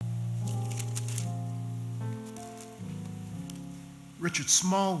Richard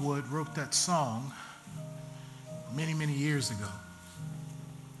Smallwood wrote that song many, many years ago,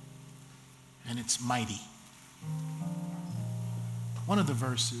 and it's mighty. One of the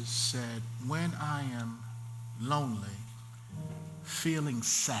verses said, "When I am lonely, feeling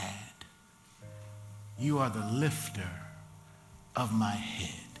sad, you are the lifter of my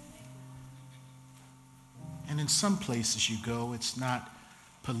head." And in some places you go, it's not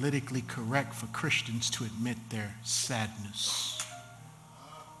politically correct for Christians to admit their sadness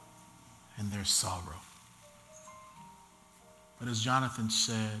and their sorrow. But as Jonathan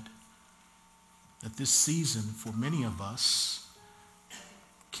said, that this season for many of us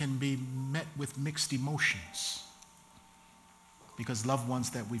can be met with mixed emotions because loved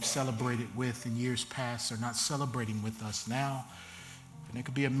ones that we've celebrated with in years past are not celebrating with us now. And there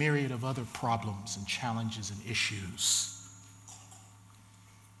could be a myriad of other problems and challenges and issues.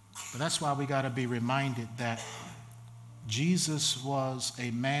 But that's why we got to be reminded that Jesus was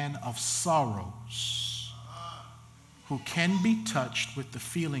a man of sorrows who can be touched with the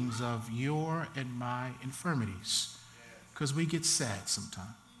feelings of your and my infirmities, because we get sad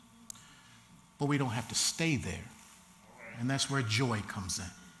sometimes. But we don't have to stay there. And that's where joy comes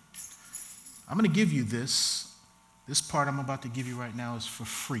in. I'm going to give you this. This part I'm about to give you right now is for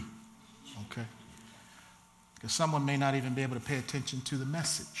free, okay? Because someone may not even be able to pay attention to the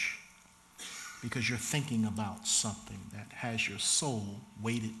message because you're thinking about something that has your soul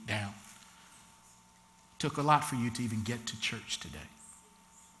weighted down. It took a lot for you to even get to church today.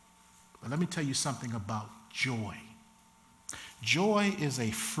 But let me tell you something about joy. Joy is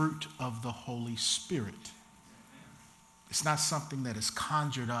a fruit of the Holy Spirit. It's not something that is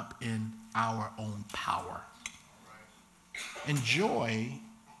conjured up in our own power. And joy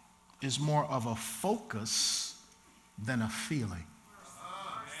is more of a focus than a feeling.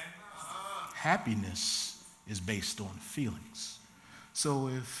 Happiness is based on feelings. So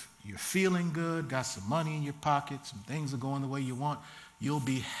if you're feeling good, got some money in your pocket, some things are going the way you want, you'll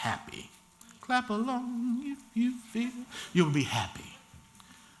be happy. Clap along if you feel, you'll be happy.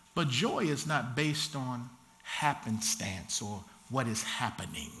 But joy is not based on happenstance or what is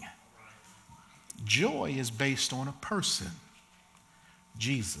happening. Joy is based on a person,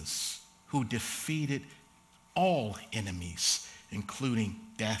 Jesus, who defeated all enemies, including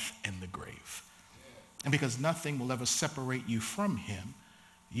death and the grave. And because nothing will ever separate you from him,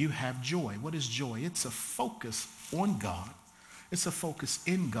 you have joy. What is joy? It's a focus on God. It's a focus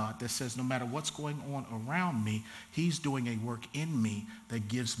in God that says no matter what's going on around me, he's doing a work in me that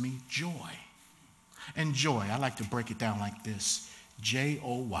gives me joy. And joy, I like to break it down like this.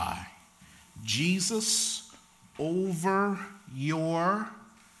 J-O-Y. Jesus over your,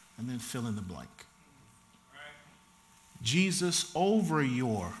 and then fill in the blank. Jesus over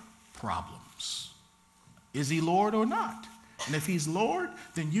your problems. Is he Lord or not? And if he's Lord,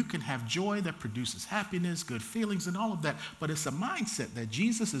 then you can have joy that produces happiness, good feelings, and all of that. But it's a mindset that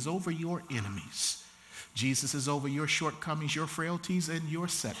Jesus is over your enemies. Jesus is over your shortcomings, your frailties, and your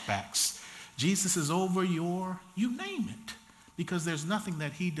setbacks. Jesus is over your, you name it. Because there's nothing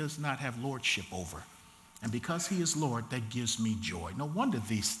that he does not have lordship over. And because he is Lord, that gives me joy. No wonder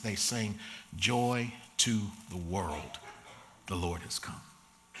they sing, joy to the world. The Lord has come.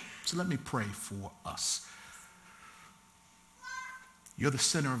 So let me pray for us. You're the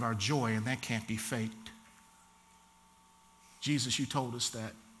center of our joy, and that can't be faked. Jesus, you told us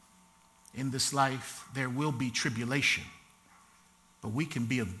that in this life there will be tribulation, but we can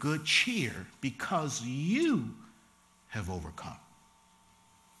be of good cheer because you have overcome.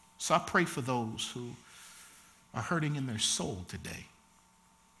 So I pray for those who are hurting in their soul today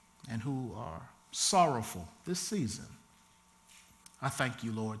and who are sorrowful this season. I thank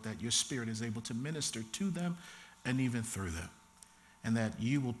you, Lord, that your Spirit is able to minister to them and even through them, and that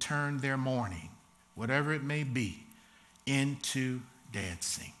you will turn their mourning, whatever it may be, into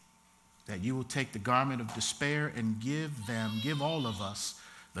dancing. That you will take the garment of despair and give all of us,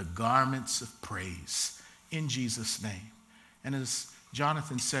 the garments of praise in Jesus' name. And as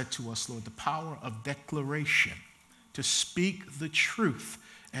Jonathan said to us, Lord, the power of declaration, to speak the truth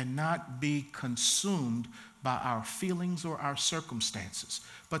and not be consumed by our feelings or our circumstances,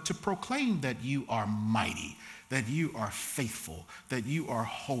 but to proclaim that you are mighty, that you are faithful, that you are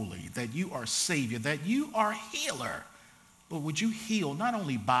holy, that you are Savior, that you are healer. But would you heal not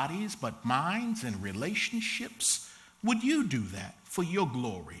only bodies, but minds and relationships? Would you do that for your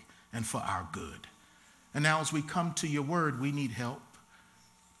glory and for our good? And now as we come to your word, we need help.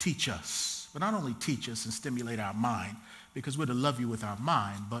 Teach us, but not only teach us and stimulate our mind, because we're to love you with our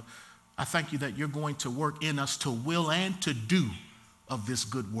mind, but I thank you that you're going to work in us to will and to do of this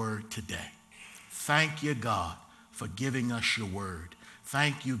good word today. Thank you, God, for giving us your word.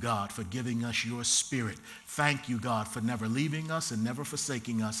 Thank you, God, for giving us your spirit. Thank you, God, for never leaving us and never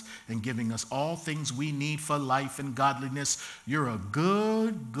forsaking us and giving us all things we need for life and godliness. You're a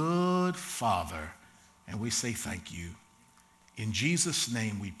good, good Father, and we say thank you. In Jesus'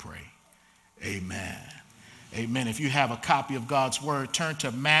 name we pray. Amen. Amen. If you have a copy of God's word, turn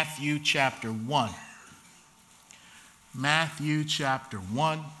to Matthew chapter 1. Matthew chapter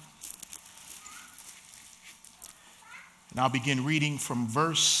 1. And I'll begin reading from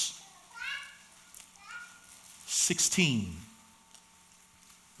verse 16.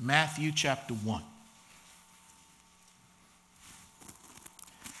 Matthew chapter 1.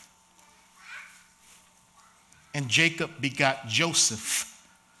 And Jacob begot Joseph,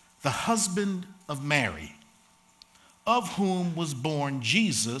 the husband of Mary, of whom was born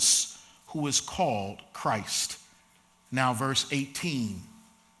Jesus, who is called Christ. Now verse 18.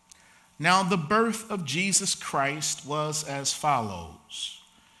 Now the birth of Jesus Christ was as follows.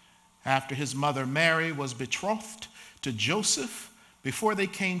 After his mother Mary was betrothed to Joseph, before they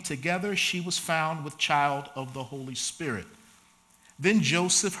came together, she was found with child of the Holy Spirit. Then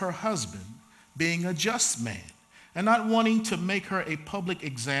Joseph, her husband, being a just man, and not wanting to make her a public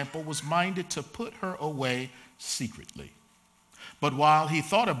example, was minded to put her away secretly. But while he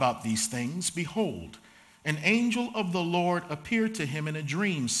thought about these things, behold, an angel of the Lord appeared to him in a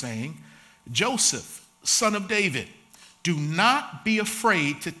dream, saying, Joseph, son of David, do not be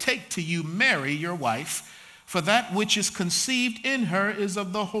afraid to take to you Mary, your wife, for that which is conceived in her is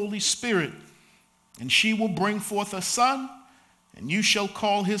of the Holy Spirit. And she will bring forth a son, and you shall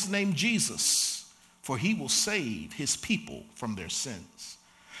call his name Jesus, for he will save his people from their sins.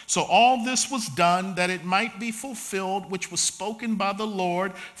 So all this was done that it might be fulfilled, which was spoken by the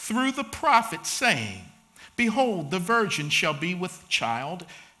Lord through the prophet, saying, Behold, the virgin shall be with child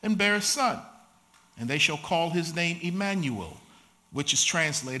and bear a son, and they shall call his name Emmanuel, which is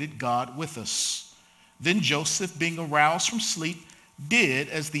translated God with us. Then Joseph, being aroused from sleep, did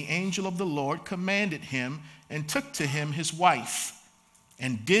as the angel of the Lord commanded him, and took to him his wife,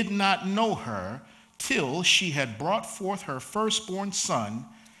 and did not know her till she had brought forth her firstborn son,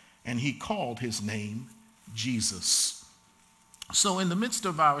 and he called his name Jesus. So in the midst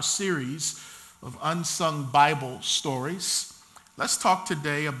of our series of unsung Bible stories, let's talk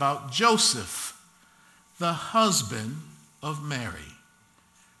today about Joseph, the husband of Mary.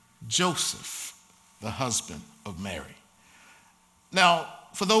 Joseph, the husband of Mary. Now,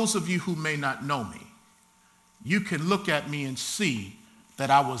 for those of you who may not know me, you can look at me and see that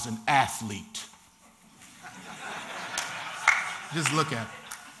I was an athlete. Just look at it.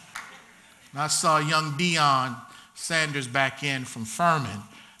 And I saw young Deion Sanders back in from Furman,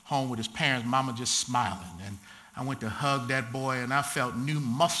 home with his parents, mama just smiling. And I went to hug that boy, and I felt new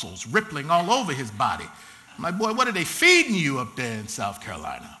muscles rippling all over his body. I'm like, boy, what are they feeding you up there in South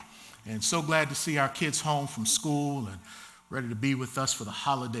Carolina? And so glad to see our kids home from school and ready to be with us for the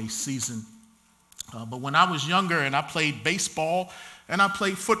holiday season. But when I was younger and I played baseball and I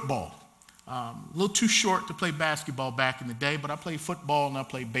played football, a little too short to play basketball back in the day, but I played football and I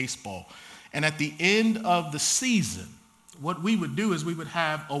played baseball. And at the end of the season, what we would do is we would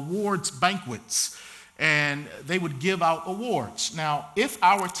have awards banquets, and they would give out awards. Now, if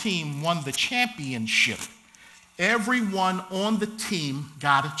our team won the championship, everyone on the team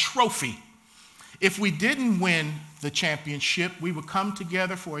got a trophy. If we didn't win the championship, we would come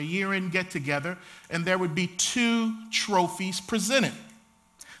together for a year-end get-together, and there would be 2 trophies presented.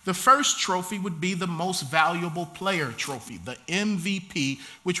 The first trophy would be the most valuable player trophy, the MVP,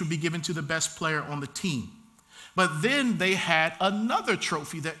 which would be given to the best player on the team. But then they had another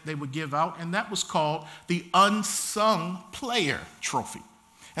trophy that they would give out, and that was called the Unsung Player Trophy.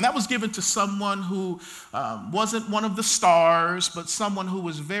 And that was given to someone who wasn't one of the stars, but someone who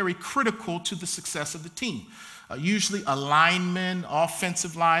was very critical to the success of the team. Usually a lineman,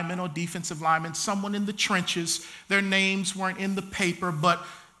 offensive lineman, or defensive lineman, someone in the trenches. Their names weren't in the paper, but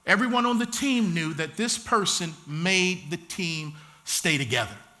everyone on the team knew that this person made the team stay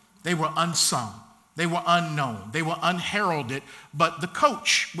together. They were unsung. They were unknown. They were unheralded, but the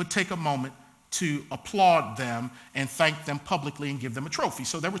coach would take a moment to applaud them and thank them publicly and give them a trophy.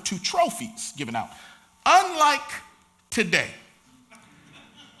 So there were 2 trophies given out. Unlike today,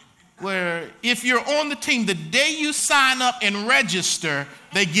 where if you're on the team, the day you sign up and register,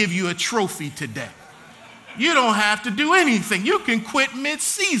 they give you a trophy today. You don't have to do anything. You can quit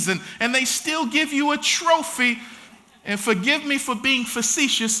mid-season and they still give you a trophy. And forgive me for being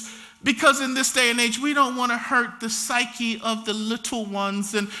facetious, because in this day and age, we don't want to hurt the psyche of the little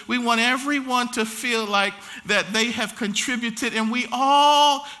ones, and we want everyone to feel like that they have contributed, and we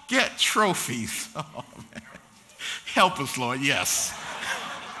all get trophies. Oh, man. Help us, Lord, yes.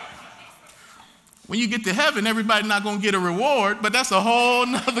 When you get to heaven, everybody's not going to get a reward, but that's a whole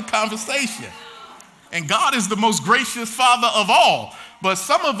nother conversation. And God is the most gracious Father of all. But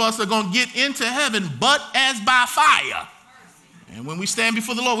some of us are going to get into heaven, but as by fire. And when we stand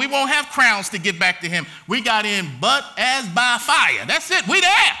before the Lord, we won't have crowns to get back to him. We got in, but as by fire. That's it. We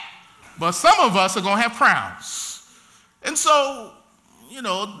there. But some of us are going to have crowns. And so,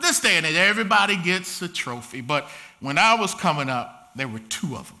 this day and age, everybody gets a trophy. But when I was coming up, there were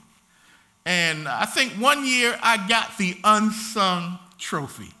two of them. And I think one year I got the unsung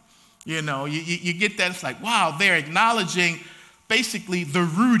trophy. You get that. It's like, wow, they're acknowledging basically the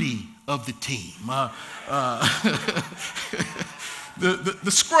Rudy of the team.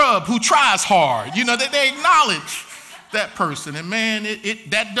 The scrub who tries hard. They acknowledge that person. And man,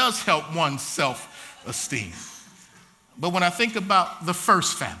 that does help one's self-esteem. But when I think about the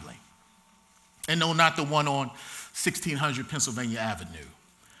first family, and no, not the one on 1600 Pennsylvania Avenue,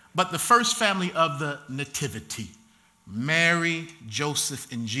 but the first family of the Nativity, Mary,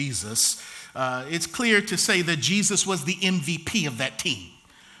 Joseph, and Jesus, it's clear to say that Jesus was the MVP of that team.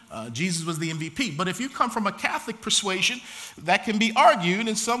 Jesus was the MVP. But if you come from a Catholic persuasion, that can be argued,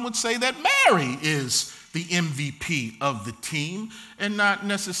 and some would say that Mary is the MVP of the team and not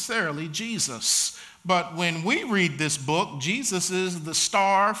necessarily Jesus. But when we read this book, Jesus is the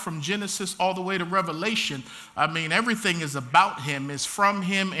star from Genesis all the way to Revelation. I mean, everything is about him, is from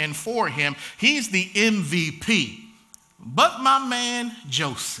him and for him. He's the MVP. But my man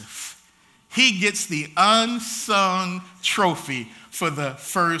Joseph, he gets the unsung trophy for the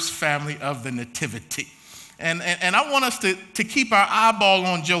first family of the Nativity. And I want us to keep our eyeball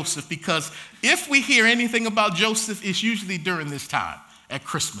on Joseph, because if we hear anything about Joseph, it's usually during this time, at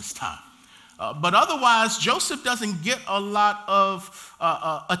Christmas time. But otherwise, Joseph doesn't get a lot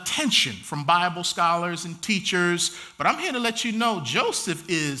of attention from Bible scholars and teachers. But I'm here to let you know Joseph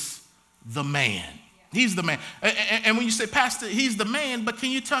is the man. He's the man. And when you say, Pastor, he's the man, but can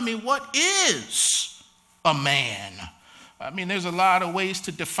you tell me what is a man? I mean, there's a lot of ways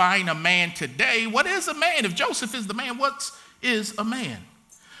to define a man today. What is a man? If Joseph is the man, what is a man?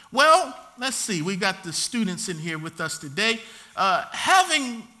 Well, let's see. We got the students in here with us today.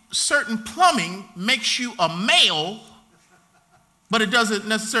 Having certain plumbing makes you a male, but it doesn't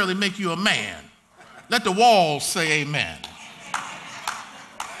necessarily make you a man. Let the walls say amen.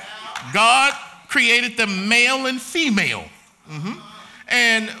 God created them male and female.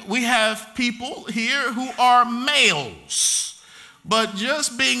 And we have people here who are males. But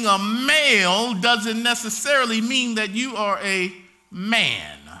just being a male doesn't necessarily mean that you are a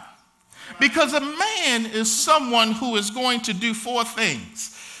man. Because a man is someone who is going to do four things.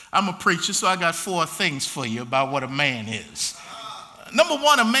 I'm a preacher, so I got four things for you about what a man is. Number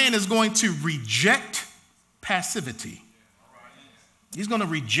one, a man is going to reject passivity. He's going to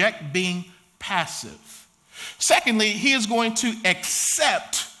reject being passive. Secondly, he is going to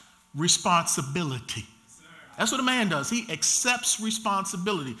accept responsibility. That's what a man does. He accepts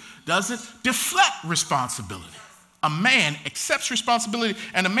responsibility, doesn't deflect responsibility. A man accepts responsibility,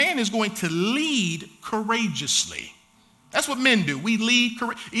 and a man is going to lead courageously. That's what men do. We lead,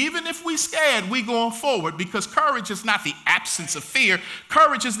 even if we're scared, we go forward, because courage is not the absence of fear.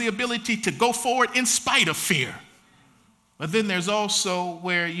 Courage is the ability to go forward in spite of fear. But then there's also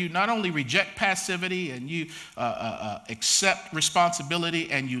where you not only reject passivity and you accept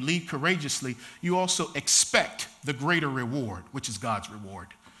responsibility and you lead courageously, you also expect the greater reward, which is God's reward.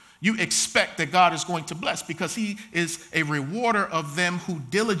 You expect that God is going to bless, because he is a rewarder of them who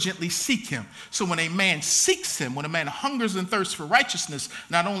diligently seek him. So when a man seeks him, when a man hungers and thirsts for righteousness,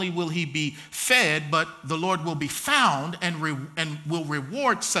 not only will he be fed, but the Lord will be found and will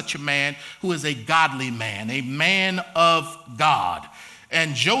reward such a man who is a godly man, a man of God.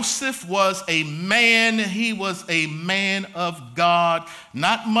 And Joseph was a man. He was a man of God.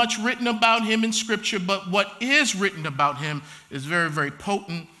 Not much written about him in Scripture, but what is written about him is very, very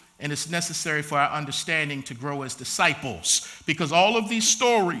potent. And it's necessary for our understanding to grow as disciples, because all of these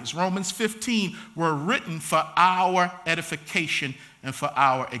stories, Romans 15, were written for our edification and for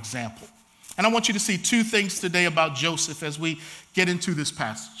our example. And I want you to see two things today about Joseph as we get into this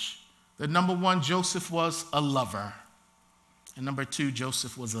passage. That number one, Joseph was a lover. And number two,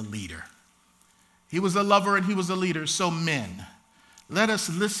 Joseph was a leader. He was a lover and he was a leader. So men, let us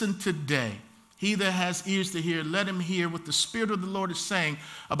listen today. He that has ears to hear, let him hear what the Spirit of the Lord is saying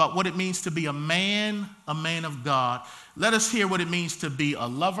about what it means to be a man of God. Let us hear what it means to be a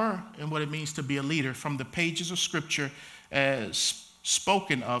lover and what it means to be a leader from the pages of Scripture as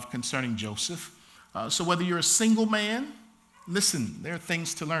spoken of concerning Joseph. So whether you're a single man Listen, there are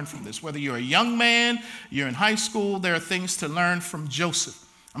things to learn from this. Whether you're a young man, you're in high school, there are things to learn from Joseph.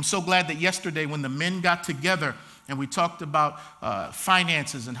 I'm so glad that yesterday when the men got together and we talked about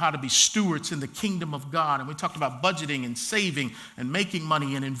finances and how to be stewards in the kingdom of God, and we talked about budgeting and saving and making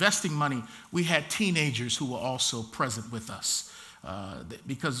money and investing money, we had teenagers who were also present with us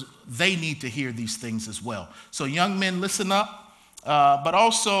because they need to hear these things as well. So young men, listen up, but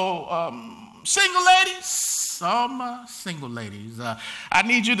also single ladies, all my single ladies, I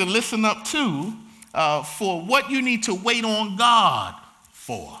need you to listen up too for what you need to wait on God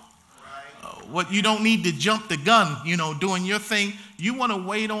for. What you don't need to jump the gun, doing your thing. You want to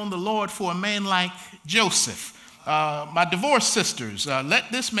wait on the Lord for a man like Joseph. My divorced sisters,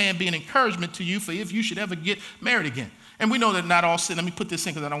 let this man be an encouragement to you for if you should ever get married again. And we know that not all, let me put this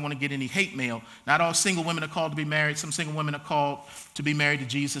in because I don't want to get any hate mail. Not all single women are called to be married. Some single women are called to be married to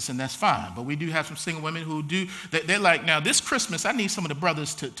Jesus, and that's fine. But we do have some single women who do, they're like, now this Christmas, I need some of the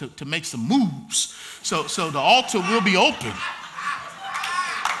brothers to make some moves. So the altar will be open.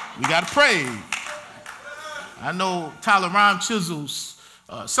 We got to pray. I know Tyler Rhyme Chisel's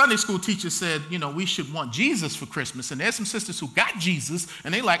Sunday school teacher said, we should want Jesus for Christmas. And there's some sisters who got Jesus,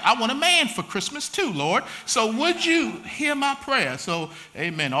 and they like, I want a man for Christmas too, Lord. So would you hear my prayer? So,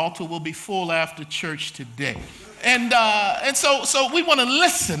 amen. Altar will be full after church today. And so we want to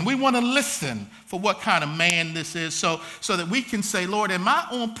listen. We want to listen for what kind of man this is so that we can say, Lord, am I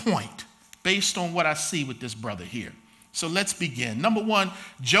on point based on what I see with this brother here? So let's begin. Number one,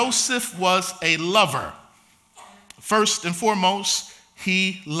 Joseph was a lover. First and foremost,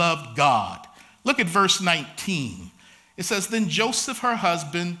 he loved God. Look at verse 19. It says, then Joseph, her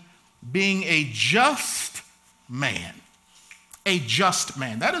husband, being a just man. A just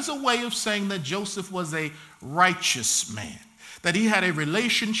man. That is a way of saying that Joseph was a righteous man. That he had a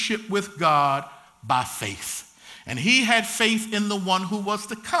relationship with God by faith. And he had faith in the one who was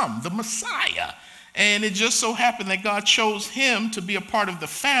to come, the Messiah. And it just so happened that God chose him to be a part of the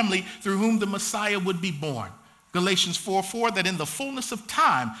family through whom the Messiah would be born. Galatians 4:4, that in the fullness of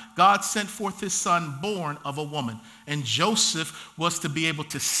time, God sent forth his son born of a woman. And Joseph was to be able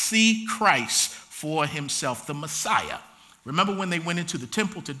to see Christ for himself, the Messiah. Remember when they went into the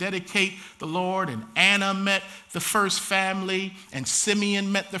temple to dedicate the Lord, and Anna met the first family, and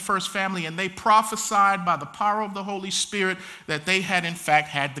Simeon met the first family, and they prophesied by the power of the Holy Spirit that they had in fact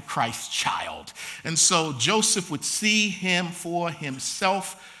had the Christ child. And so Joseph would see him for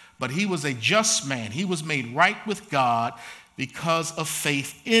himself, but he was a just man. He was made right with God because of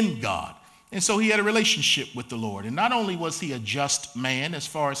faith in God. And so he had a relationship with the Lord. And not only was he a just man as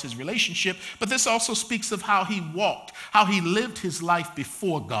far as his relationship, but this also speaks of how he walked, how he lived his life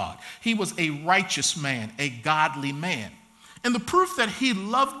before God. He was a righteous man, a godly man. And the proof that he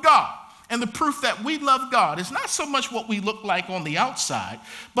loved God and the proof that we love God is not so much what we look like on the outside,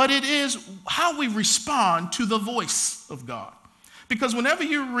 but it is how we respond to the voice of God. Because whenever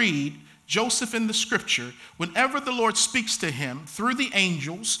you read Joseph in the scripture, whenever the Lord speaks to him through the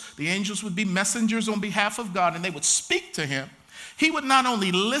angels would be messengers on behalf of God, and they would speak to him. He would not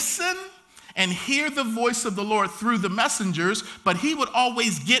only listen and hear the voice of the Lord through the messengers, but he would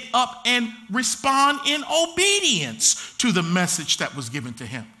always get up and respond in obedience to the message that was given to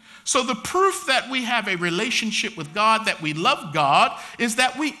him. So the proof that we have a relationship with God, that we love God, is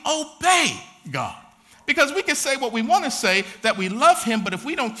that we obey God. Because we can say what we want to say, that we love him, but if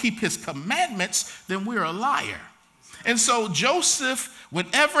we don't keep his commandments, then we're a liar. And so Joseph,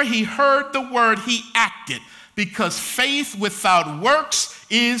 whenever he heard the word, he acted, because faith without works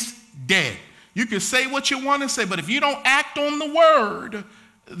is dead. You can say what you want to say, but if you don't act on the word,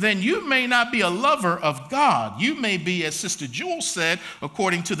 then you may not be a lover of God. You may be, as Sister Jewel said,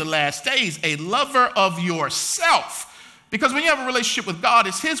 according to the last days, a lover of yourself. Because when you have a relationship with God,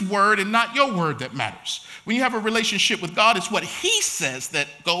 it's his word and not your word that matters. When you have a relationship with God, it's what he says that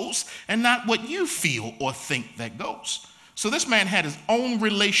goes and not what you feel or think that goes. So this man had his own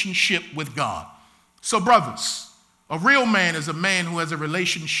relationship with God. So brothers, a real man is a man who has a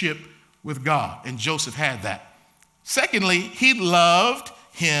relationship with God, and Joseph had that. Secondly, he loved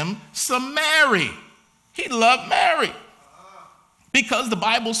him some Mary. He loved Mary. Because the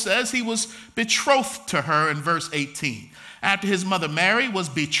Bible says he was betrothed to her in verse 18. After his mother Mary was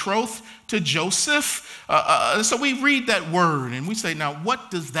betrothed to Joseph. So we read that word and we say, now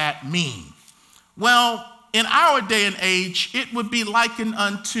what does that mean? Well, in our day and age, it would be likened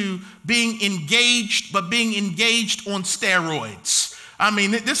unto being engaged, but being engaged on steroids. I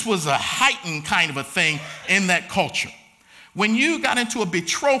mean, this was a heightened kind of a thing in that culture. When you got into a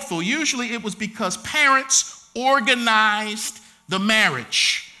betrothal, usually it was because parents organized the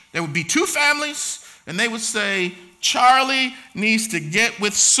marriage. There would be two families, and they would say, Charlie needs to get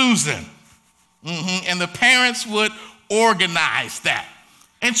with Susan. And the parents would organize that.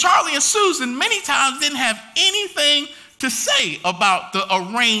 And Charlie and Susan many times didn't have anything to say about the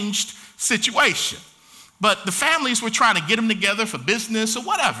arranged situation. But the families were trying to get them together for business or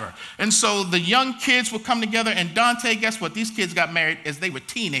whatever. And so the young kids would come together. And Dante, guess what? These kids got married as they were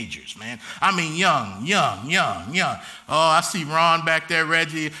teenagers, man. I mean, young. Oh, I see Ron back there,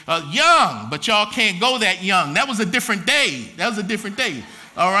 Reggie. Young, but y'all can't go that young. That was a different day.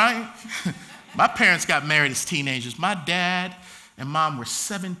 All right? My parents got married as teenagers. My dad and mom were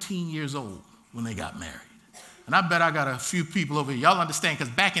 17 years old when they got married. And I bet I got a few people over here. Y'all understand,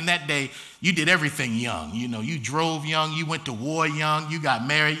 because back in that day, you did everything young. You know, you drove young, you went to war young, you got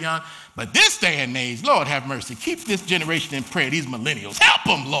married young. But this day and age, Lord have mercy, keep this generation in prayer, these millennials. Help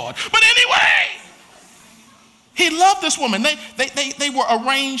them, Lord. But anyway, he loved this woman. They were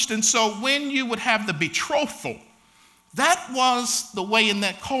arranged, and so when you would have the betrothal, that was the way in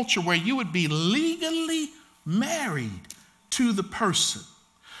that culture where you would be legally married to the person.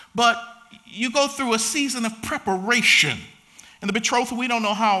 But you go through a season of preparation. And the betrothal, we don't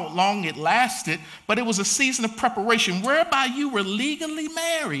know how long it lasted, but it was a season of preparation whereby you were legally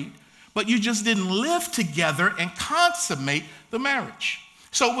married, but you just didn't live together and consummate the marriage.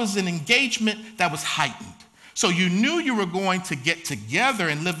 So it was an engagement that was heightened. So you knew you were going to get together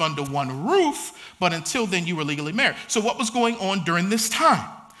and live under one roof, but until then you were legally married. So what was going on during this time?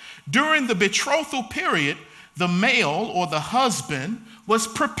 During the betrothal period, the male or the husband was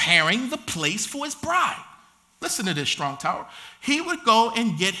preparing the place for his bride. Listen to this, Strong Tower. He would go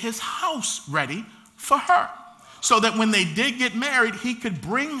and get his house ready for her so that when they did get married, he could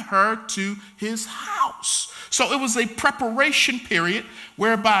bring her to his house. So it was a preparation period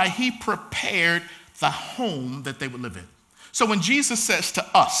whereby he prepared the home that they would live in. So when Jesus says to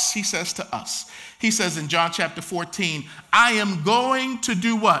us, he says in John chapter 14, I am going to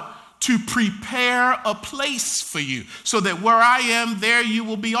do what? To prepare a place for you, so that where I am, there you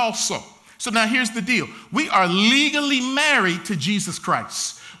will be also. So now here's the deal. We are legally married to Jesus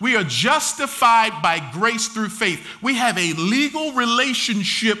Christ. We are justified by grace through faith. We have a legal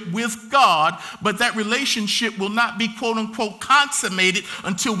relationship with God, but that relationship will not be quote unquote consummated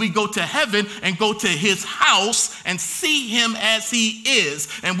until we go to heaven and go to his house and see him as he is,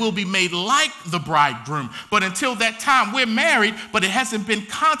 and we'll be made like the bridegroom. But until that time, we're married, but it hasn't been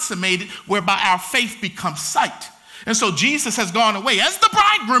consummated whereby our faith becomes sight. And so Jesus has gone away as the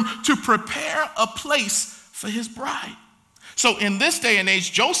bridegroom to prepare a place for his bride. So in this day and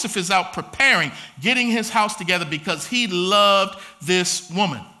age, Joseph is out preparing, getting his house together because he loved this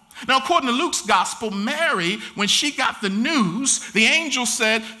woman. Now, according to Luke's gospel, Mary, when she got the news, the angel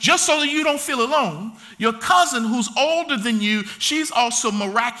said, just so that you don't feel alone, your cousin who's older than you, she's also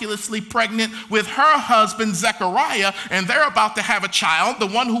miraculously pregnant with her husband, Zechariah, and they're about to have a child. The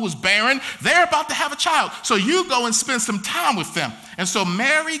one who was barren, they're about to have a child. So you go and spend some time with them. And so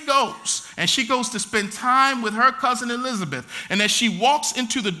Mary goes, and she goes to spend time with her cousin Elizabeth. And as she walks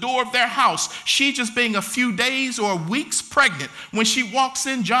into the door of their house, she just being a few days or weeks pregnant. When she walks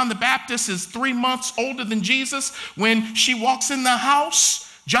in, John the Baptist is 3 months older than Jesus. When she walks in the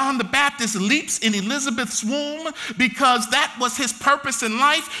house, John the Baptist leaps in Elizabeth's womb because that was his purpose in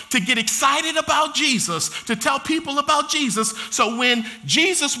life, to get excited about Jesus, to tell people about Jesus. So when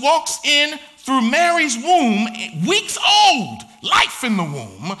Jesus walks in through Mary's womb, weeks old, life in the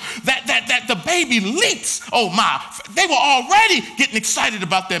womb, that the baby leaps. Oh my, they were already getting excited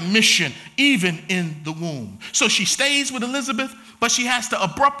about their mission, even in the womb. So she stays with Elizabeth, but she has to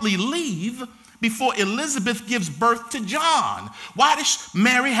abruptly leave before Elizabeth gives birth to John. Why does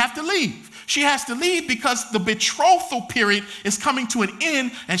Mary have to leave? She has to leave because the betrothal period is coming to an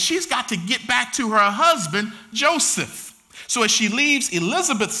end, and she's got to get back to her husband, Joseph. So as she leaves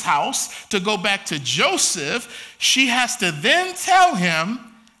Elizabeth's house to go back to Joseph, she has to then tell him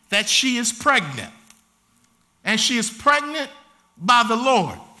that she is pregnant. And she is pregnant by the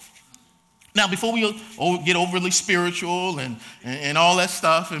Lord. Now, before we get overly spiritual and all that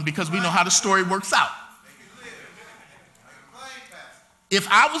stuff, and because we know how the story works out, if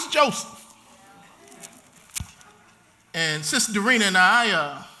I was Joseph, and Sister Dorena and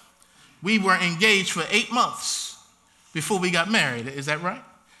I, we were engaged for 8 months before we got married. Is that right?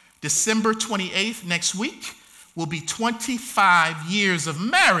 December 28th, next week, will be 25 years of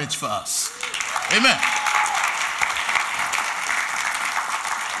marriage for us. Amen.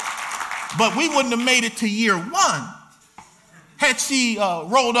 But we wouldn't have made it to year 1 had she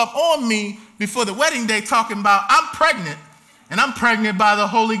rolled up on me before the wedding day talking about, I'm pregnant, and I'm pregnant by the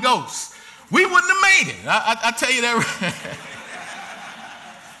Holy Ghost. We wouldn't have made it. I tell you that.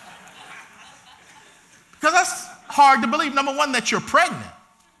 Because hard to believe. Number one, that you're pregnant.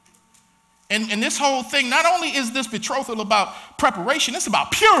 And this whole thing, not only is this betrothal about preparation, it's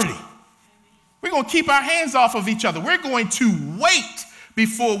about purity. We're going to keep our hands off of each other. We're going to wait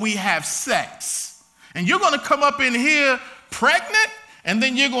before we have sex. And you're going to come up in here pregnant, and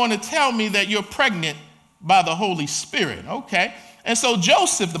then you're going to tell me that you're pregnant by the Holy Spirit. Okay. And so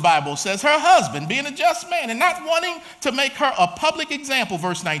Joseph, the Bible says, her husband, being a just man and not wanting to make her a public example,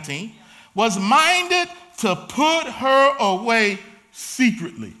 verse 19, was minded to put her away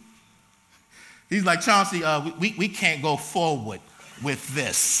secretly. He's like, Chauncey, we can't go forward with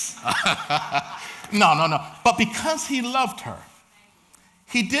this. No. But because he loved her,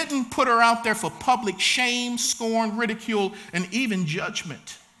 he didn't put her out there for public shame, scorn, ridicule, and even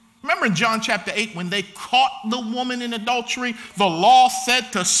judgment. Remember in John chapter 8, when they caught the woman in adultery, the law said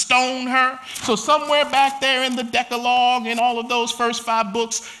to stone her. So somewhere back there in the Decalogue and all of those first 5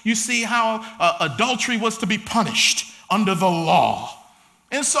 books, you see how adultery was to be punished under the law.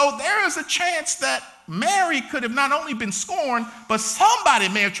 And so there is a chance that Mary could have not only been scorned, but somebody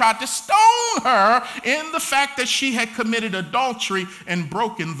may have tried to stone her in the fact that she had committed adultery and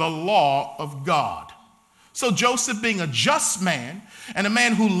broken the law of God. So Joseph, being a just man and a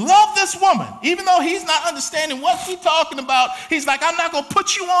man who loved this woman, even though he's not understanding what she's talking about, he's like, I'm not going to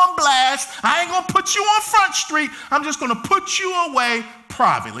put you on blast. I ain't going to put you on Front Street. I'm just going to put you away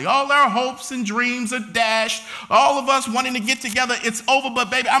privately. All our hopes and dreams are dashed. All of us wanting to get together, it's over.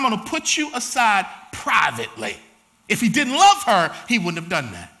 But baby, I'm going to put you aside privately. If he didn't love her, he wouldn't have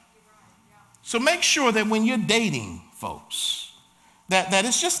done that. So make sure that when you're dating folks, that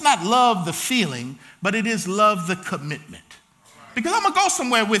it's just not love the feeling, but it is love the commitment. Because I'm going to go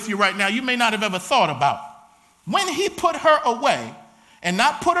somewhere with you right now you may not have ever thought about. When he put her away and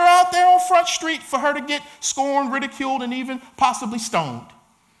not put her out there on Front Street for her to get scorned, ridiculed, and even possibly stoned,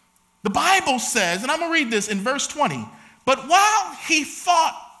 the Bible says, and I'm going to read this in verse 20, but while he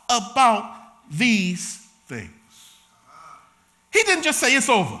thought about these things, he didn't just say, it's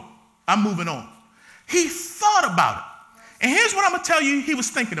over, I'm moving on. He thought about it. And here's what I'm going to tell you he was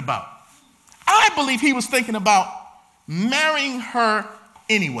thinking about. I believe he was thinking about marrying her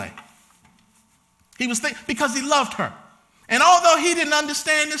anyway. He was thinking, because he loved her. And although he didn't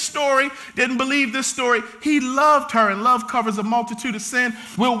understand this story, didn't believe this story, he loved her, and love covers a multitude of sin.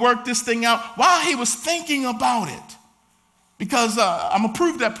 We'll work this thing out while he was thinking about it. Because I'm going to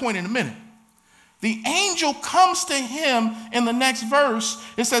prove that point in a minute. The angel comes to him in the next verse.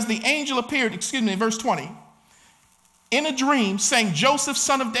 It says the angel appeared, in verse 20, in a dream, saying, Joseph,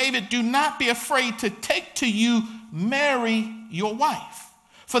 son of David, do not be afraid to take to you Mary, your wife,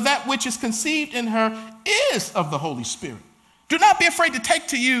 for that which is conceived in her is of the Holy Spirit. Do not be afraid to take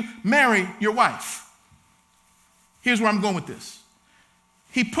to you Mary, your wife. Here's where I'm going with this.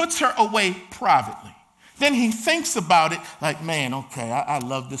 He puts her away privately. Then he thinks about it like, man, okay, I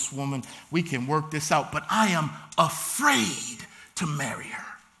love this woman. We can work this out, but I am afraid to marry her.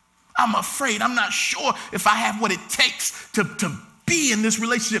 I'm afraid. I'm not sure if I have what it takes to be in this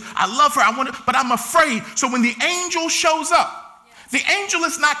relationship. I love her. I want to, but I'm afraid. So when the angel shows up, the angel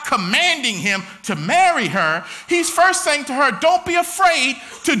is not commanding him to marry her. He's first saying to her, don't be afraid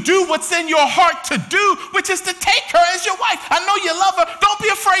to do what's in your heart to do, which is to take her as your wife. I know you love her. Don't be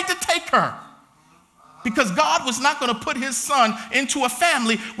afraid to take her. Because God was not going to put his son into a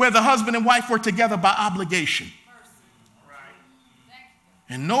family where the husband and wife were together by obligation.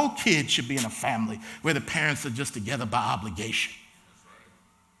 And no kid should be in a family where the parents are just together by obligation.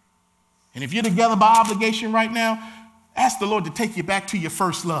 And if you're together by obligation right now, ask the Lord to take you back to your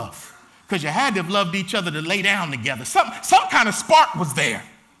first love. Because you had to have loved each other to lay down together. Some kind of spark was there.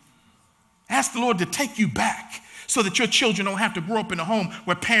 Ask the Lord to take you back so that your children don't have to grow up in a home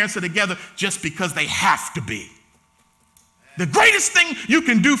where parents are together just because they have to be. The greatest thing you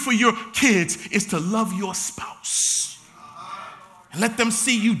can do for your kids is to love your spouse. And let them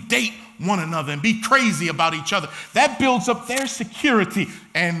see you date one another and be crazy about each other. That builds up their security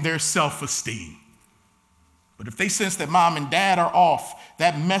and their self-esteem. But if they sense that mom and dad are off,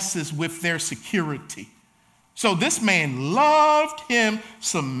 that messes with their security. So this man loved him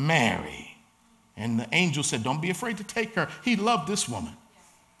some Mary. And the angel said, don't be afraid to take her. He loved this woman.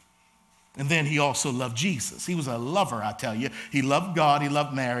 And then he also loved Jesus. He was a lover, I tell you. He loved God, he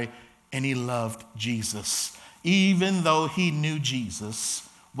loved Mary, and he loved Jesus. Even though he knew Jesus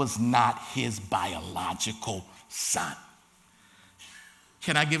was not his biological son.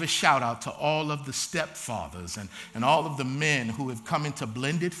 Can I give a shout out to all of the stepfathers and all of the men who have come into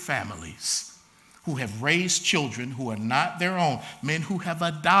blended families, who have raised children who are not their own, men who have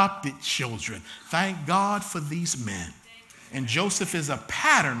adopted children. Thank God for these men. And Joseph is a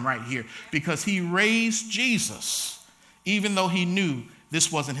pattern right here because he raised Jesus even though he knew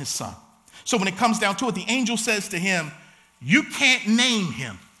this wasn't his son. So when it comes down to it, the angel says to him, you can't name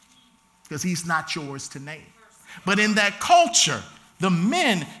him because he's not yours to name. But in that culture, the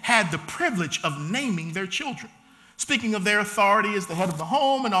men had the privilege of naming their children. Speaking of their authority as the head of the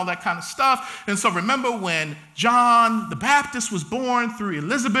home and all that kind of stuff. And so remember when John the Baptist was born through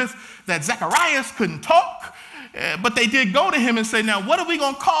Elizabeth, that Zacharias couldn't talk, but they did go to him and say, now what are we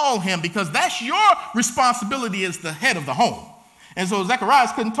going to call him? Because that's your responsibility as the head of the home. And so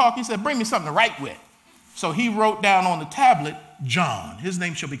Zacharias couldn't talk. He said, bring me something to write with. So he wrote down on the tablet, John. His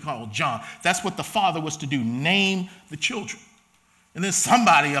name shall be called John. That's what the father was to do, name the children. And then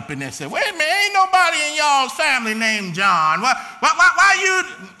somebody up in there said, wait a minute, ain't nobody in y'all's family named John. Why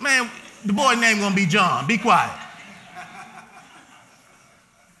you, man, the boy name gonna be John. Be quiet.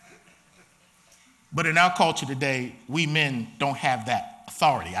 But in our culture today, we men don't have that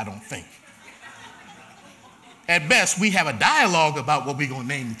authority, I don't think. At best, we have a dialogue about what we're gonna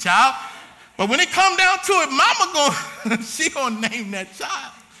name the child. But when it come down to it, she gonna name that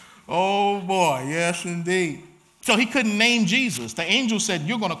child. Oh boy, yes indeed. So he couldn't name Jesus. The angel said,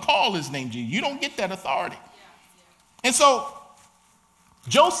 you're going to call his name Jesus. You don't get that authority. And so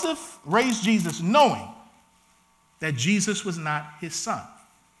Joseph raised Jesus knowing that Jesus was not his son.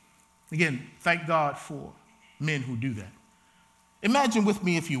 Again, thank God for men who do that. Imagine with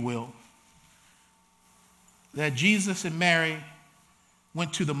me, if you will, that Jesus and Mary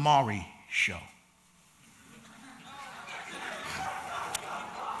went to the Maury show.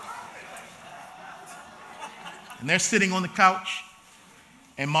 And they're sitting on the couch,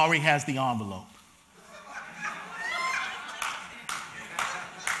 and Maury has the envelope.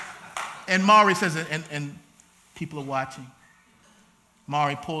 And Maury says, and people are watching.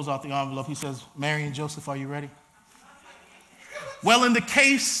 Maury pulls out the envelope. He says, Mary and Joseph, are you ready? Well, in the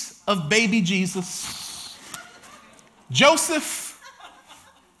case of baby Jesus, Joseph,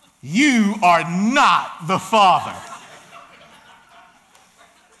 you are not the father.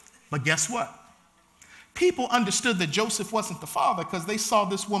 But guess what? People understood that Joseph wasn't the father because they saw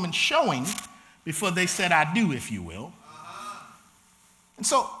this woman showing before they said, I do, if you will. And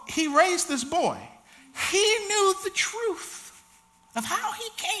so he raised this boy. He knew the truth of how he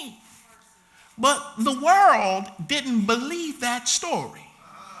came. But the world didn't believe that story.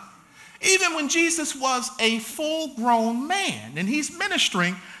 Even when Jesus was a full-grown man and he's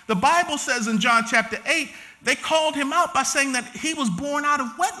ministering, the Bible says in John chapter 8, they called him out by saying that he was born out of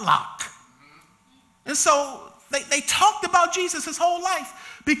wedlock. And so they talked about Jesus his whole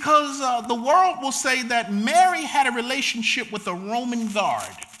life because the world will say that Mary had a relationship with a Roman guard.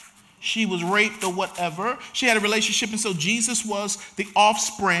 She was raped or whatever. She had a relationship, and so Jesus was the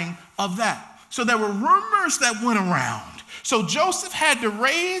offspring of that. So there were rumors that went around. So Joseph had to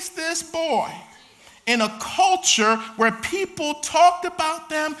raise this boy in a culture where people talked about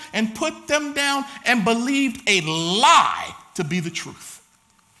them and put them down and believed a lie to be the truth.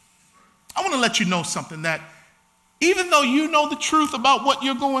 I want to let you know something, that even though you know the truth about what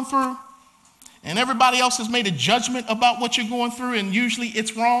you're going through, and everybody else has made a judgment about what you're going through, and usually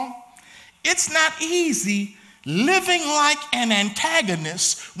it's wrong, it's not easy living like an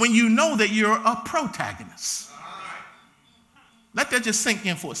antagonist when you know that you're a protagonist. Let that just sink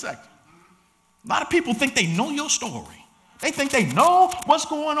in for a second. A lot of people think they know your story. They think they know what's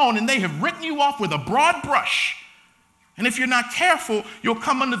going on, and they have written you off with a broad brush. And if you're not careful, you'll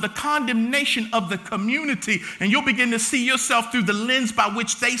come under the condemnation of the community, and you'll begin to see yourself through the lens by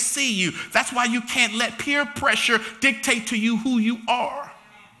which they see you. That's why you can't let peer pressure dictate to you who you are.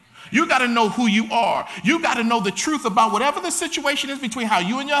 You got to know who you are. You got to know the truth about whatever the situation is between how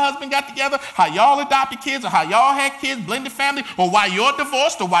you and your husband got together, how y'all adopted kids, or how y'all had kids, blended family, or why you're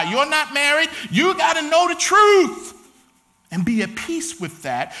divorced, or why you're not married. You got to know the truth and be at peace with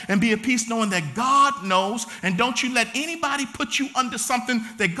that, and be at peace knowing that God knows, and don't you let anybody put you under something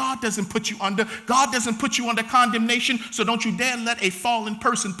that God doesn't put you under. God doesn't put you under condemnation, so don't you dare let a fallen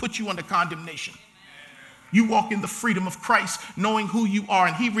person put you under condemnation. You walk in the freedom of Christ, knowing who you are,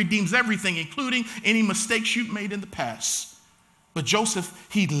 and he redeems everything, including any mistakes you've made in the past. But Joseph,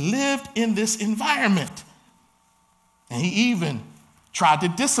 he lived in this environment, and he even tried to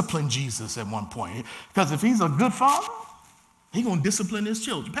discipline Jesus at one point, because if he's a good father, he's going to discipline his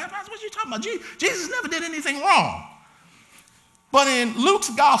children. Pastor, what are you talking about? Jesus never did anything wrong. But in Luke's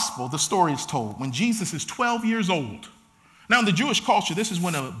gospel, the story is told when Jesus is 12 years old. Now, in the Jewish culture, this is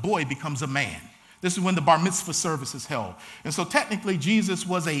when a boy becomes a man. This is when the bar mitzvah service is held. And so technically, Jesus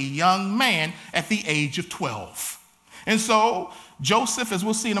was a young man at the age of 12. And so Joseph, as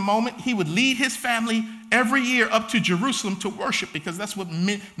we'll see in a moment, he would lead his family every year up to Jerusalem to worship, because that's what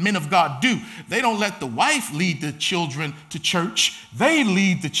men of God do. They don't let the wife lead the children to church. They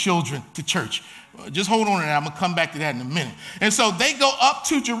lead the children to church. Just hold on to that. I'm going to come back to that in a minute. And so they go up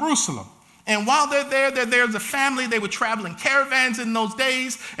to Jerusalem. And while they're there as a family. They were traveling caravans in those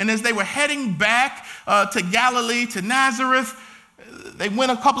days. And as they were heading back to Galilee, to Nazareth, they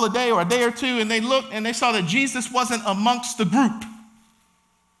went a couple of days or a day or two, and they looked and they saw that Jesus wasn't amongst the group.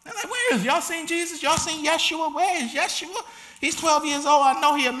 They're like, where is y'all seen Jesus? Y'all seen Yeshua? Where is Yeshua? He's 12 years old. I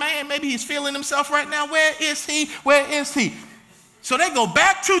know he's a man. Maybe he's feeling himself right now. Where is he? Where is he? So they go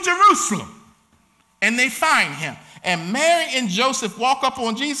back to Jerusalem and they find him. And Mary and Joseph walk up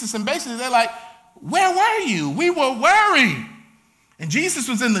on Jesus, and basically they're like, where were you? We were worried. And Jesus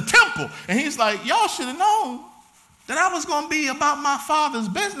was in the temple, and he's like, y'all should have known that I was going to be about my Father's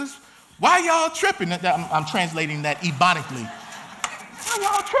business. Why y'all tripping? I'm translating that ebonically. Why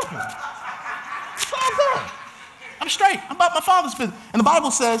y'all tripping? It's all good. I'm straight. I'm about my Father's business. And the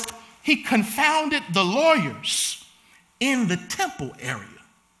Bible says he confounded the lawyers in the temple area.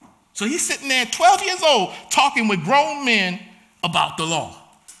 So he's sitting there 12 years old talking with grown men about the law.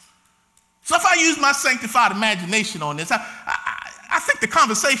 So if I use my sanctified imagination on this, I think the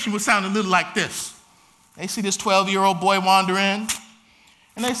conversation would sound a little like this. They see this 12-year-old boy wander in,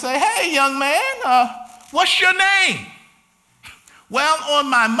 and they say, hey, young man, what's your name? Well, on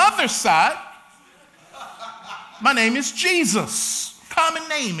my mother's side, my name is Jesus. Common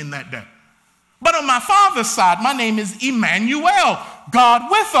name in that day. But on my father's side, my name is Emmanuel, God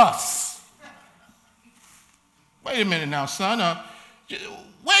with us. Wait a minute now, son.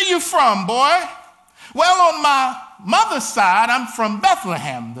 Where you from, boy? Well, on my mother's side, I'm from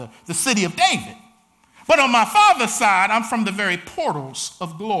Bethlehem, the city of David. But on my father's side, I'm from the very portals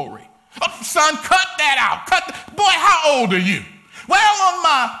of glory. Oh, son, cut that out. Boy, how old are you? Well, on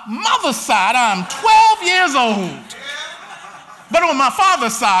my mother's side, I'm 12 years old. But on my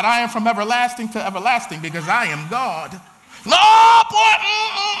father's side, I am from everlasting to everlasting, because I am God. Oh,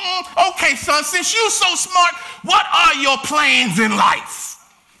 boy, Okay, son, since you're so smart, what are your plans in life?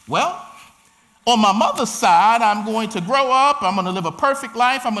 Well, on my mother's side, I'm going to grow up. I'm going to live a perfect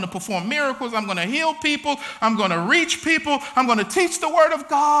life. I'm going to perform miracles. I'm going to heal people. I'm going to reach people. I'm going to teach the word of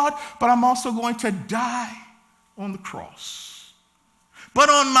God. But I'm also going to die on the cross. But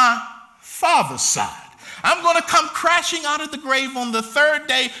on my father's side, I'm going to come crashing out of the grave on the third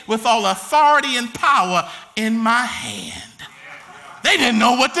day with all authority and power in my hand. They didn't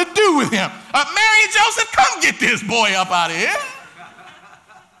know what to do with him. Mary and Joseph, come get this boy up out of here.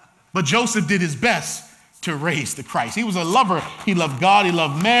 But Joseph did his best to raise the Christ. He was a lover. He loved God. He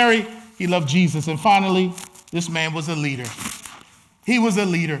loved Mary. He loved Jesus. And finally, this man was a leader. He was a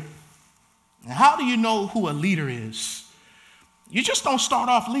leader. And how do you know who a leader is? You just don't start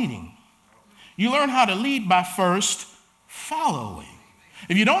off leading. You learn how to lead by first following.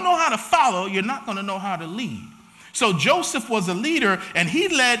 If you don't know how to follow, you're not going to know how to lead. So Joseph was a leader, and he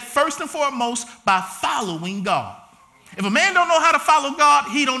led first and foremost by following God. If a man don't know how to follow God,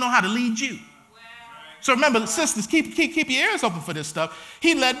 he don't know how to lead you. So remember, sisters, keep your ears open for this stuff.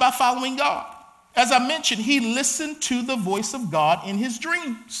 He led by following God. As I mentioned, he listened to the voice of God in his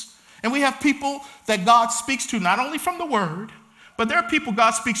dreams. And we have people that God speaks to not only from the word, but there are people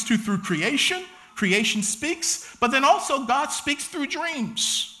God speaks to through creation. Creation speaks, but then also God speaks through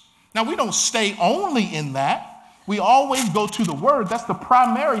dreams. Now, we don't stay only in that. We always go to the word. That's the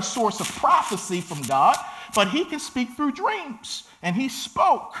primary source of prophecy from God. But he can speak through dreams. And he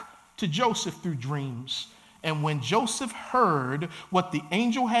spoke to Joseph through dreams. And when Joseph heard what the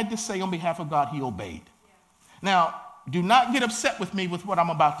angel had to say on behalf of God, he obeyed. Now, do not get upset with me with what I'm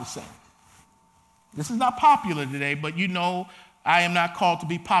about to say. This is not popular today, but you know I am not called to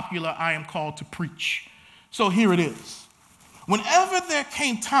be popular. I am called to preach. So here it is. Whenever there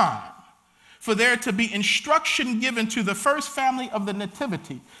came time for there to be instruction given to the first family of the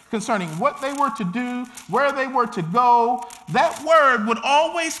nativity concerning what they were to do, where they were to go, that word would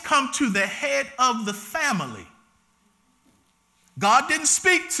always come to the head of the family. God didn't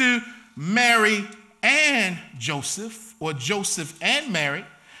speak to Mary and Joseph, or Joseph and Mary.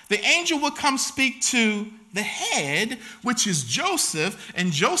 The angel would come speak to the head, which is Joseph, and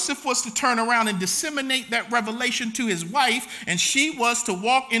Joseph was to turn around and disseminate that revelation to his wife, and she was to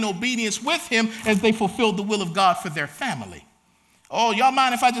walk in obedience with him as they fulfilled the will of God for their family. Oh, y'all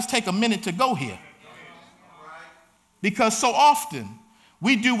mind if I just take a minute to go here? Because so often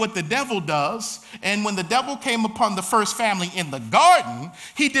we do what the devil does, and when the devil came upon the first family in the garden,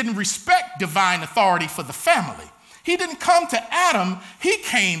 he didn't respect divine authority for the family. He didn't come to Adam, he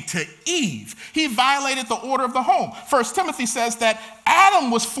came to Eve. He violated the order of the home. 1 Timothy says that Adam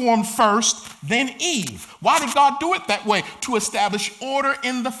was formed first, then Eve. Why did God do it that way? To establish order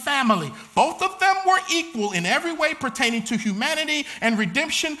in the family. Both of them were equal in every way pertaining to humanity and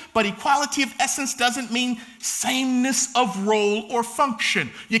redemption, but equality of essence doesn't mean sameness of role or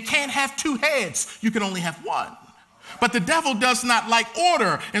function. You can't have two heads, you can only have one. But the devil does not like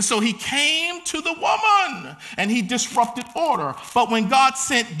order, and so he came to the woman, and he disrupted order. But when God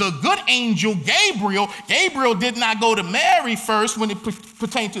sent the good angel, Gabriel did not go to Mary first when it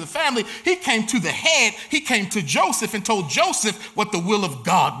pertained to the family. He came to the head. He came to Joseph and told Joseph what the will of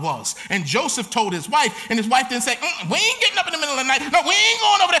God was. And Joseph told his wife, and his wife didn't say, we ain't getting up in the middle of the night. No, we ain't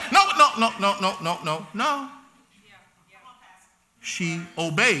going over there. No. She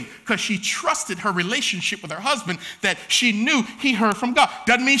obeyed because she trusted her relationship with her husband, that she knew he heard from God.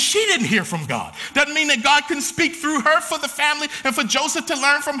 Doesn't mean she didn't hear from God. Doesn't mean that God couldn't speak through her for the family and for Joseph to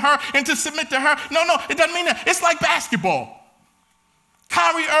learn from her and to submit to her. No, it doesn't mean that. It's like basketball.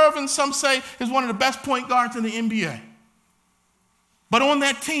 Kyrie Irving, some say, is one of the best point guards in the NBA. But on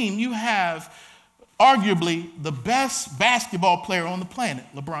that team, you have arguably the best basketball player on the planet,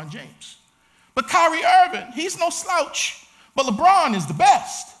 LeBron James. But Kyrie Irving, he's no slouch. But LeBron is the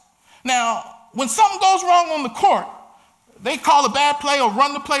best. Now, when something goes wrong on the court, they call a bad play or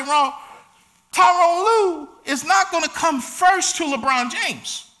run the play wrong, Tyronn Lue is not going to come first to LeBron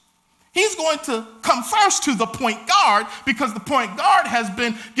James. He's going to come first to the point guard because the point guard has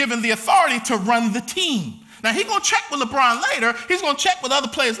been given the authority to run the team. Now, he's going to check with LeBron later. He's going to check with other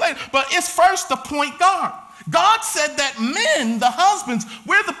players later. But it's first the point guard. God said that men, the husbands,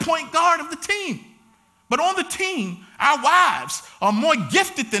 we're the point guard of the team. But on the team, our wives are more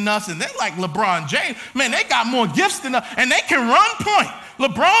gifted than us, and they're like LeBron James. Man, they got more gifts than us, and they can run point.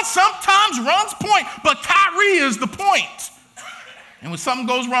 LeBron sometimes runs point, but Kyrie is the point. And when something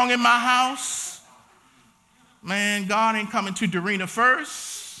goes wrong in my house, man, God ain't coming to Dorena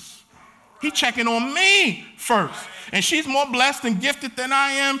first. He checking on me first. And she's more blessed and gifted than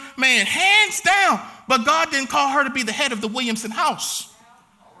I am, man, hands down. But God didn't call her to be the head of the Williamson house.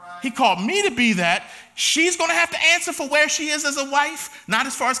 He called me to be that. She's going to have to answer for where she is as a wife, not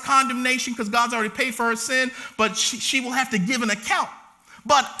as far as condemnation because God's already paid for her sin, but she will have to give an account.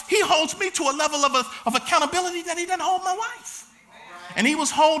 But he holds me to a level of accountability that he doesn't hold my wife. And he was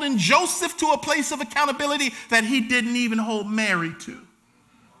holding Joseph to a place of accountability that he didn't even hold Mary to.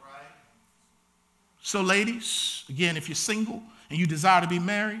 So ladies, again, if you're single and you desire to be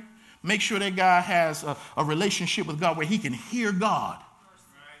married, make sure that guy has a relationship with God where he can hear God.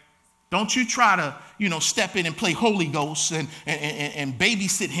 Don't you try to, step in and play Holy Ghost and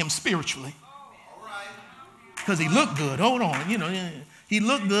babysit him spiritually. Because he looked good. Hold on. He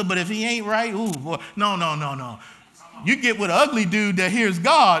looked good, but if he ain't right, ooh, boy. No. You get with an ugly dude that hears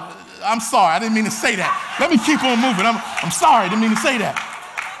God. I'm sorry. I didn't mean to say that. Let me keep on moving. I'm sorry. I didn't mean to say that.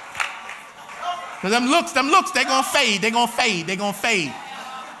 Because them looks, they're going to fade. They're going to fade.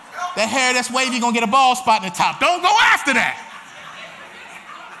 That hair that's wavy, you're going to get a bald spot in the top. Don't go after that.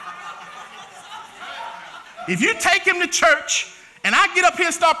 If you take him to church and I get up here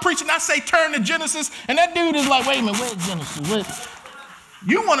and start preaching, I say turn to Genesis, and that dude is like, wait a minute, where's Genesis?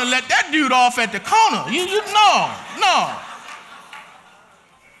 You want to let that dude off at the corner. No.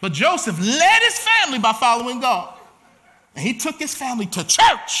 But Joseph led his family by following God. And he took his family to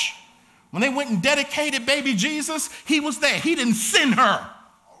church. When they went and dedicated baby Jesus, he was there. He didn't send her.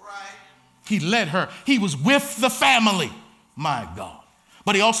 All right. He led her. He was with the family. My God.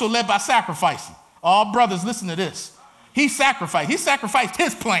 But he also led by sacrificing. All brothers, listen to this. He sacrificed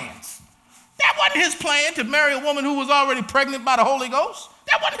his plans. That wasn't his plan to marry a woman who was already pregnant by the Holy Ghost.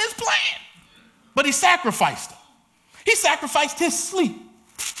 That wasn't his plan. But he sacrificed her. He sacrificed his sleep.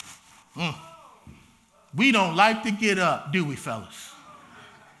 We don't like to get up, do we, fellas?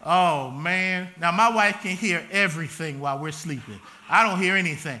 Oh, man. Now, my wife can hear everything while we're sleeping. I don't hear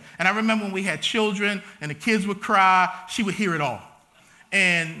anything. And I remember when we had children and the kids would cry, she would hear it all.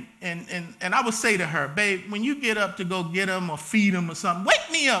 And I would say to her, babe, when you get up to go get them or feed them or something,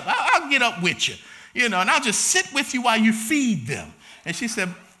 wake me up. I'll get up with you, and I'll just sit with you while you feed them. And she said,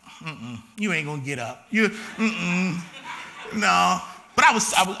 you ain't gonna get up. No. But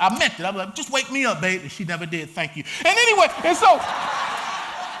I meant it. I was like, just wake me up, babe. And she never did. Thank you. And anyway, and so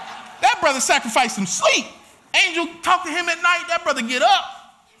that brother sacrificed some sleep. Angel talked to him at night. That brother get up.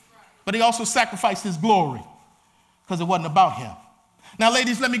 But he also sacrificed his glory because it wasn't about him. Now,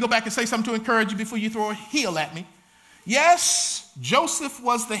 ladies, let me go back and say something to encourage you before you throw a heel at me. Yes, Joseph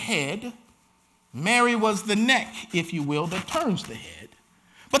was the head. Mary was the neck, if you will, that turns the head.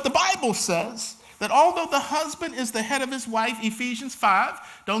 But the Bible says that although the husband is the head of his wife, Ephesians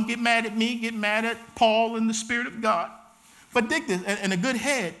 5, don't get mad at me, get mad at Paul and the Spirit of God. But dig this, and a good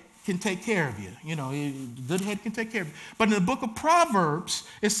head can take care of you. You know, a good head can take care of you. But in the book of Proverbs,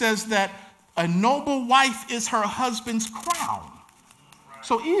 it says that a noble wife is her husband's crown.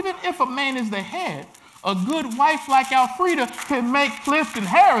 So even if a man is the head, a good wife like Alfreda can make Clifton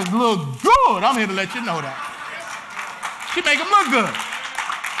Harris look good. I'm here to let you know that. She make him look good.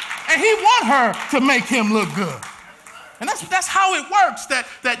 And he want her to make him look good. And that's how it works, that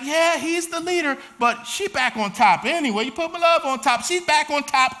yeah, he's the leader, but she back on top anyway. You put my love on top, she's back on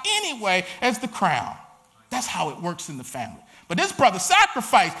top anyway as the crown. That's how it works in the family. But this brother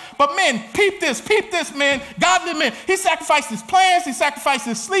sacrificed. But men, peep this, man. Godly men. He sacrificed his plans, he sacrificed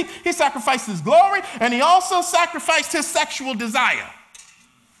his sleep, he sacrificed his glory, and he also sacrificed his sexual desire.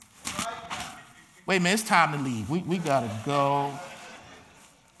 Wait a minute, it's time to leave. We got to go.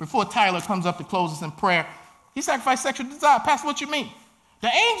 Before Tyler comes up to close us in prayer, he sacrificed sexual desire. Pastor, what you mean? The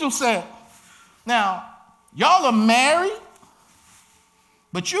angel said, now, y'all are married,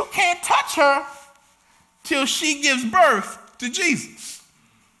 but you can't touch her till she gives birth to Jesus.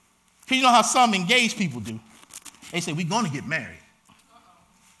 Because you know how some engaged people do. They say, we're going to get married.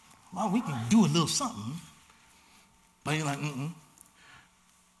 Well, we can do a little something. But you're like,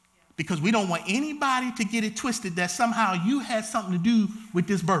 because we don't want anybody to get it twisted that somehow you had something to do with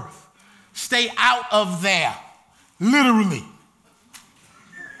this birth. Stay out of there. Literally.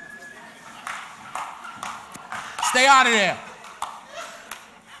 Stay out of there.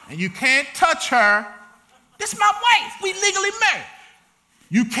 And you can't touch her. This is my wife. We legally married.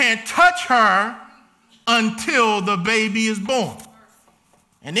 You can't touch her until the baby is born.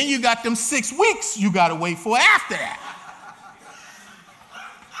 And then you got them 6 weeks you got to wait for after that.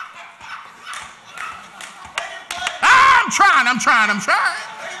 I'm trying.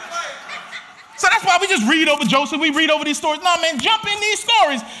 So that's why we just read over Joseph. We read over these stories. No, man, jump in these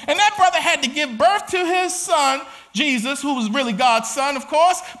stories. And that brother had to give birth to his son, Jesus, who was really God's son, of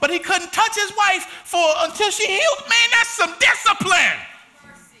course, but he couldn't touch his wife until she healed. Man, that's some discipline.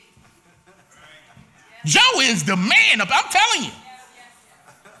 Joe is the man, I'm telling you.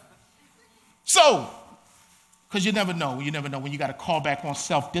 So, because you never know when you got to call back on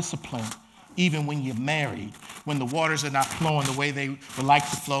self-discipline, even when you're married, when the waters are not flowing the way they would like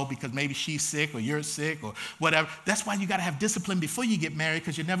to flow because maybe she's sick or you're sick or whatever. That's why you got to have discipline before you get married,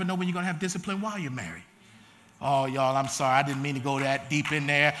 because you never know when you're going to have discipline while you're married. Oh, y'all, I'm sorry. I didn't mean to go that deep in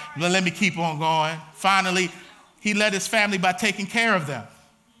there. But let me keep on going. Finally, he led his family by taking care of them.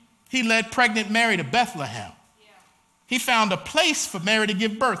 He led pregnant Mary to Bethlehem. He found a place for Mary to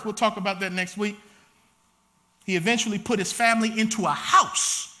give birth. We'll talk about that next week. He eventually put his family into a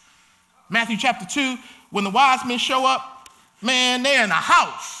house. Matthew chapter 2, when the wise men show up, man, they're in a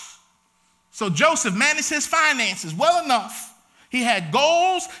house. So Joseph managed his finances well enough. He had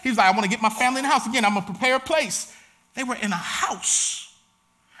goals. He was like, I want to get my family in the house. Again, I'm going to prepare a place. They were in a house.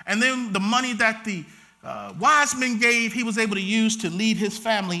 And then the money that the wise men gave, he was able to use to lead his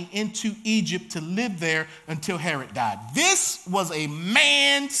family into Egypt to live there until Herod died. This was a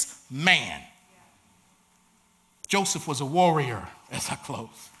man's man. Joseph was a warrior, as I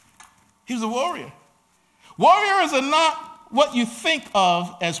close. He was a warrior. Warriors are not what you think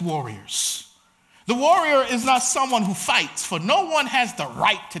of as warriors. The warrior is not someone who fights, for no one has the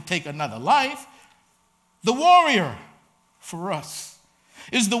right to take another life. The warrior, for us,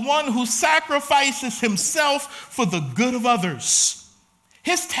 is the one who sacrifices himself for the good of others.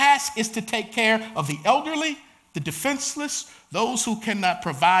 His task is to take care of the elderly, the defenseless, those who cannot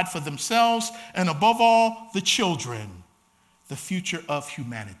provide for themselves, and above all, the children, the future of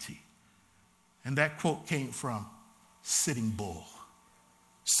humanity. And that quote came from Sitting Bull.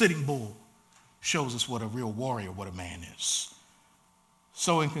 Sitting Bull shows us what a real warrior, what a man is.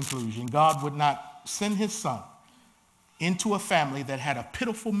 So in conclusion, God would not send his son into a family that had a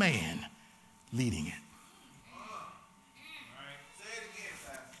pitiful man leading it.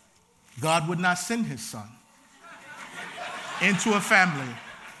 God would not send his son into a family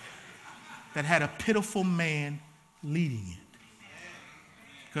that had a pitiful man leading it.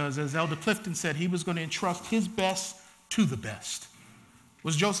 Because as Elder Clifton said, he was going to entrust his best to the best.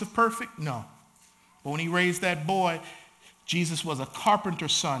 Was Joseph perfect? No. But when he raised that boy, Jesus was a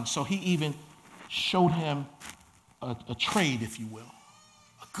carpenter's son, so he even showed him a trade, if you will.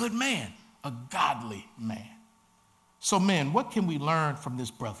 A good man, a godly man. So men, what can we learn from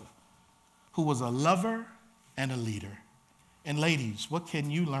this brother who was a lover and a leader? And ladies, what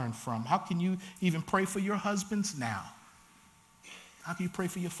can you learn from? How can you even pray for your husbands now? How can you pray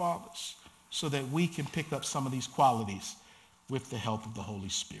for your fathers so that we can pick up some of these qualities with the help of the Holy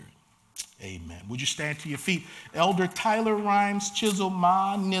Spirit? Amen. Would you stand to your feet? Elder Tyler Rhymes, Chisel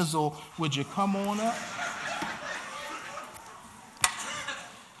Ma Nizzle, would you come on up?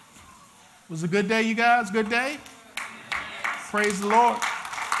 Was it a good day, you guys? Good day? Praise the Lord.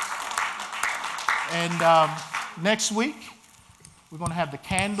 And next week, we're going to have the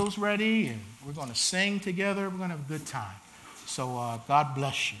candles ready, and we're going to sing together. We're going to have a good time. So God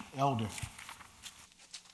bless you, Elder.